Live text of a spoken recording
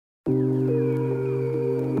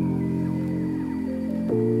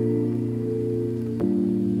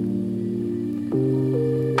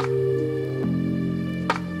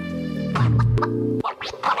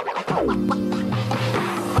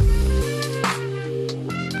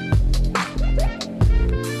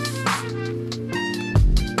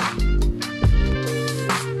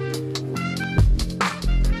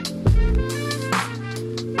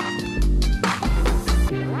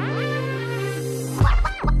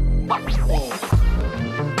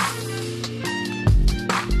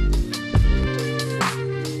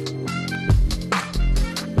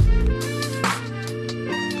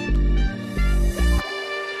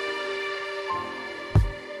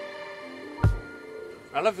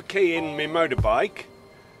I left the key in my motorbike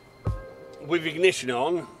with ignition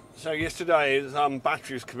on. So yesterday his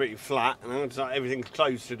battery was completely flat, and it's like everything's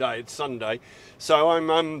closed today. It's Sunday, so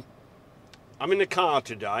I'm in the car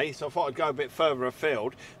today. So I thought I'd go a bit further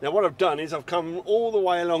afield. Now what I've done is I've come all the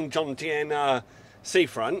way along John Tien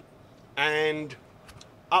seafront and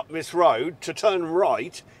up this road to turn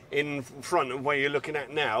right in front of where you're looking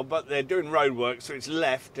at now, but they're doing road work, so it's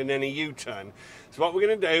left and then a U-turn. So what we're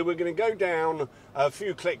going to do, we're going to go down a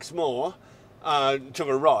few clicks more to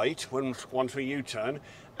the right once we U-turn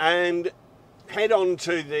and head on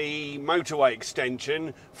to the motorway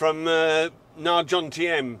extension from Nha John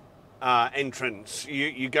Tien entrance.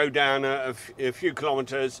 You go down a few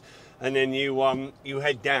kilometres and then you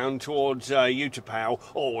head down towards Utapao,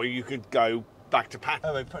 or you could go back to Pattaya.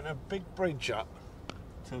 Oh, they're putting a big bridge up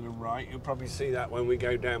to the right. You'll probably see that when we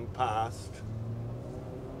go down past.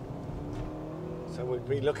 So we'll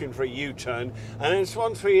be looking for a U-turn, and then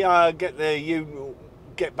once we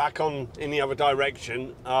get back on in the other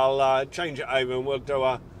direction, I'll change it over and we'll do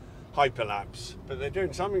a hyperlapse. But they're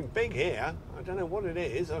doing something big here. I don't know what it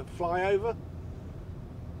is. A flyover?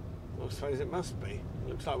 I suppose it must be.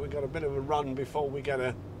 Looks like we've got a bit of a run before we get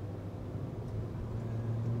a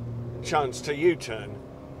chance to U-turn.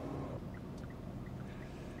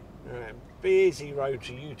 Busy road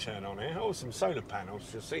to U-turn on here. Oh, some solar panels.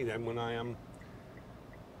 You'll see them when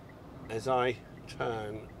as I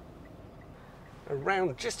turn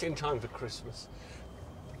around just in time for Christmas.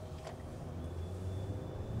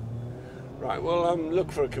 Right, we'll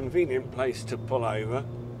look for a convenient place to pull over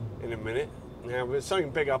in a minute. Now there's something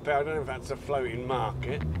big up here. I don't know if that's a floating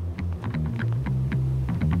market.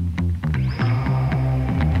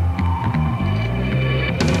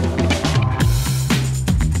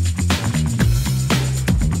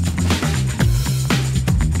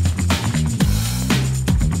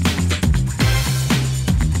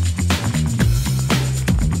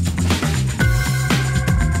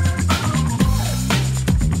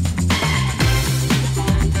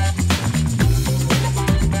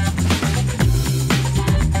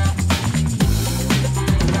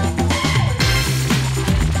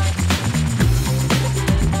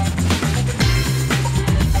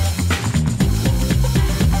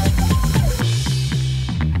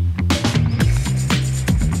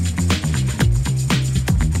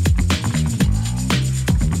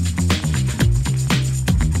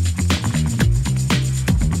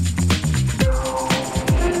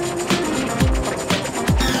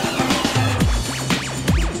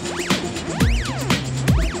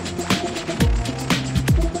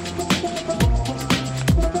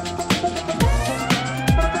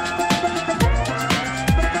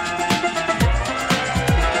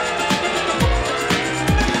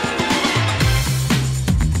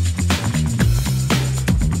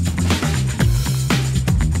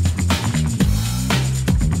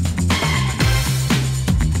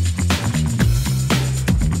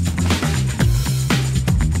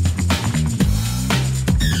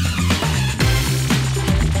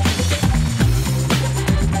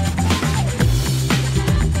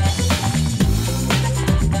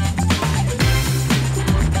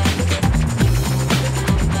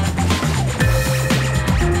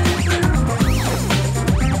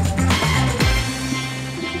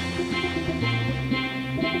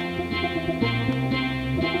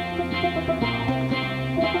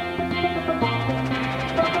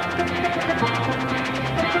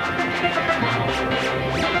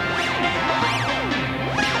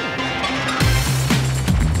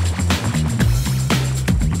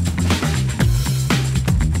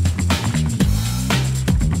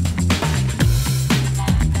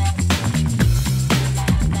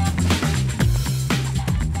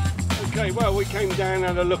 Well, we came down,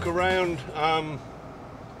 had a look around, found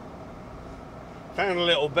a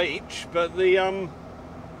little beach, but the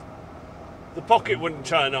pocket wouldn't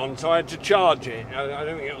turn on, so I had to charge it. I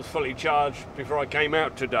don't think it was fully charged before I came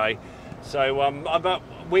out today. So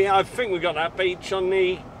I think we got that beach on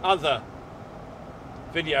the other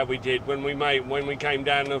video we did when we came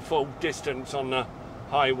down the full distance on the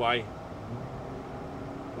highway.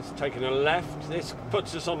 It's taking a left. This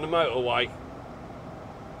puts us on the motorway.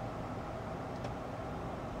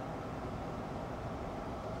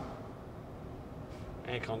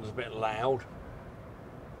 Aircon's a bit loud.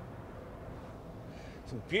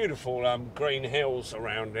 Some beautiful green hills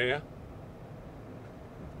around here.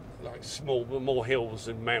 Like small, but more hills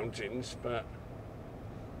than mountains, but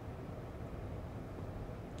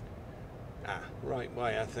right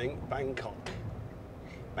way, I think. Bangkok.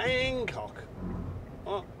 Bangkok.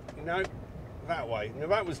 Oh, no, that way. No,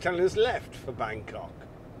 that was telling us left for Bangkok.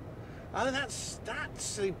 Oh, that's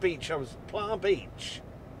the beach. I was Pla Beach.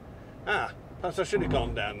 Perhaps I should have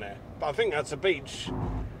gone down there. But I think that's a beach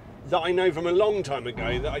that I know from a long time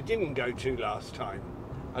ago that I didn't go to last time.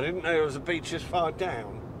 I didn't know there was a beach this far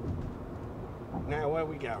down. Now, where are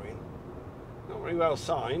we going? Not very well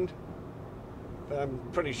signed. But I'm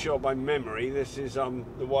pretty sure by memory this is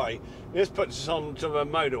the way. This puts us onto the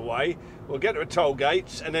motorway. We'll get to a toll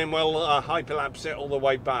gates and then we'll hyperlapse it all the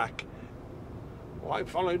way back. Well, I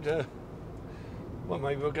followed... well,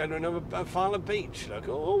 maybe we'll go to another Fala beach. Look,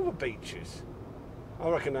 all the beaches. I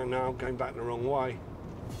reckon now I'm going back the wrong way.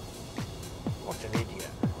 What an idiot.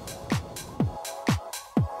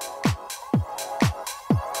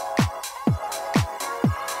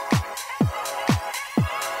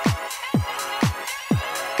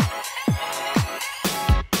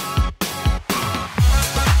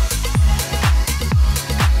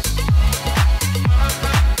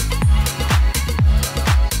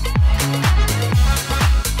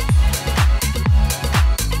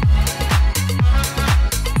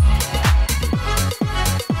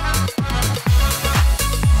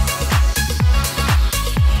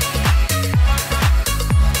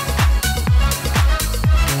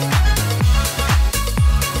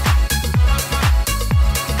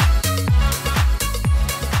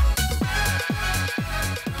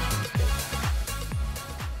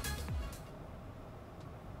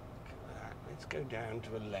 Go down to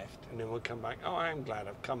the left and then we'll come back. Oh, I am glad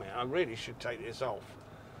I've come out. I really should take this off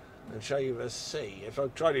and show you the sea. If I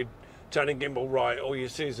try to turn the gimbal right, all you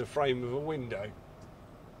see is the frame of a window.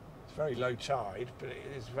 It's very low tide, but it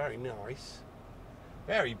is very nice.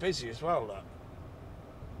 Very busy as well, look.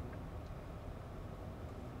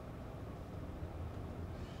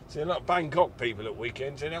 See, a lot of Bangkok people at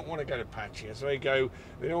weekends, they don't want to go to Pattaya, so they don't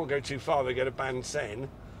want to go too far, they go to Ban Sen.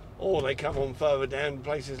 Or they come on further down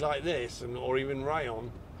places like this, or even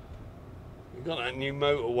Rayon. You've got that new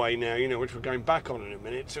motorway now, you know, which we're going back on in a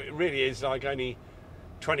minute. So it really is like only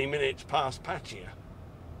 20 minutes past Pattaya.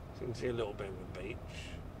 So you can see a little bit of a beach.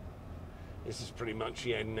 This is pretty much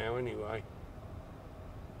the end now anyway.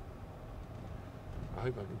 I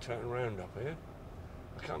hope I can turn around up here.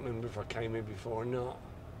 I can't remember if I came here before or not.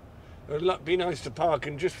 It would be nice to park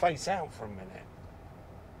and just face out for a minute.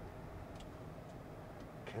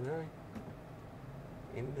 Can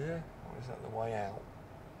I? In there? Or is that the way out?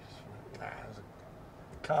 There's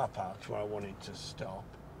a car park where I wanted to stop.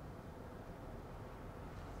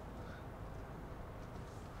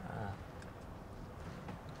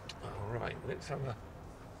 Alright, let's have a...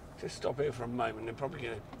 just stop here for a moment. They're probably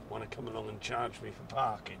going to want to come along and charge me for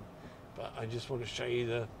parking. But I just want to show you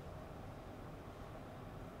the...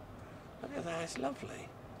 Look at that, it's lovely.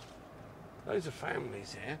 Loads of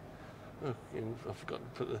families here. Oh, I forgot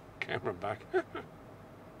to put the camera back. There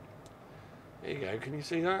you go, can you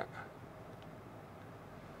see that?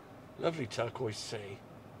 Lovely turquoise sea.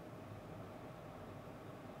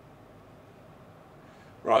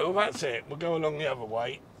 Right, well that's it. We'll go along the other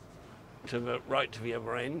way, to the right to the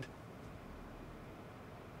other end.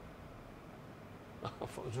 I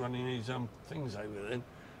thought I was running these things over then,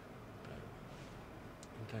 but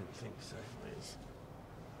I don't think so. Where's...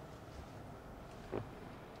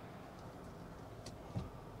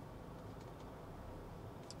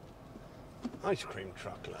 ice cream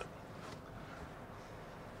truck, look.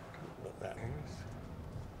 Look, that is.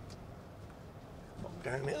 Walk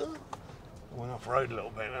down here. I went off road a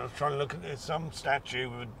little bit. I was trying to look at some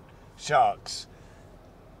statue with sharks.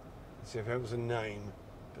 See if there was a name,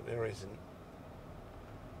 but there isn't.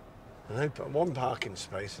 And they put one parking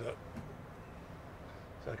space, look.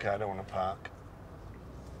 It's okay, I don't want to park.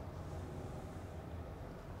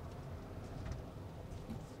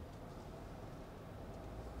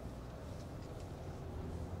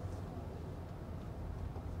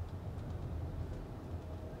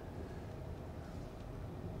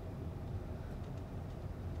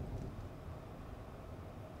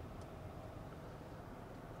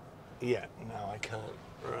 Yeah, no, I can't.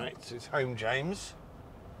 Right, so it's home, James.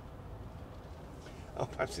 Oh,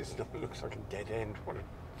 perhaps it's not. It looks like a dead end. What a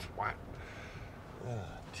twat. Oh,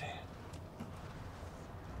 dear.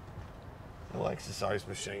 All exercise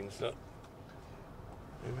machines, look.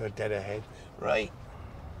 They're dead ahead. Right.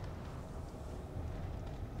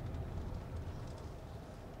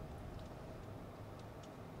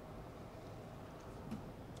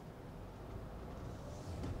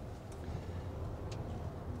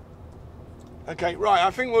 Okay, right, I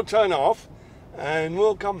think we'll turn off and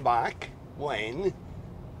we'll come back when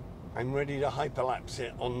I'm ready to hyperlapse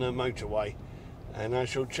it on the motorway, and I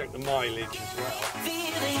shall check the mileage as well.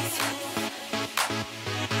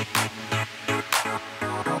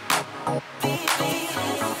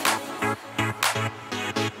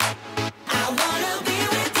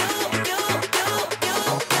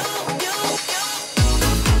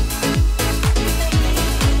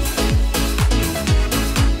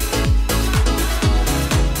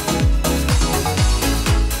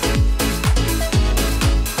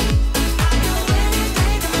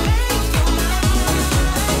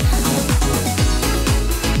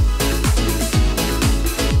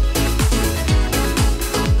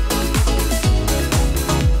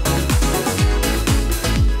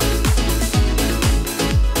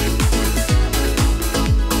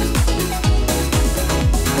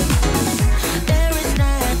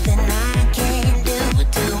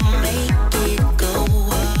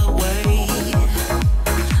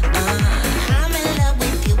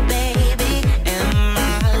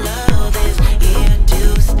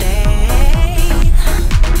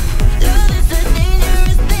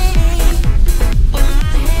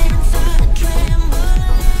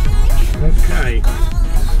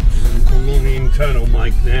 Internal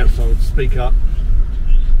mic now, so I'll speak up.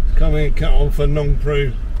 It's coming and cut on for Nong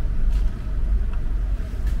Pru.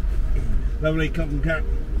 Lovely cotton cap.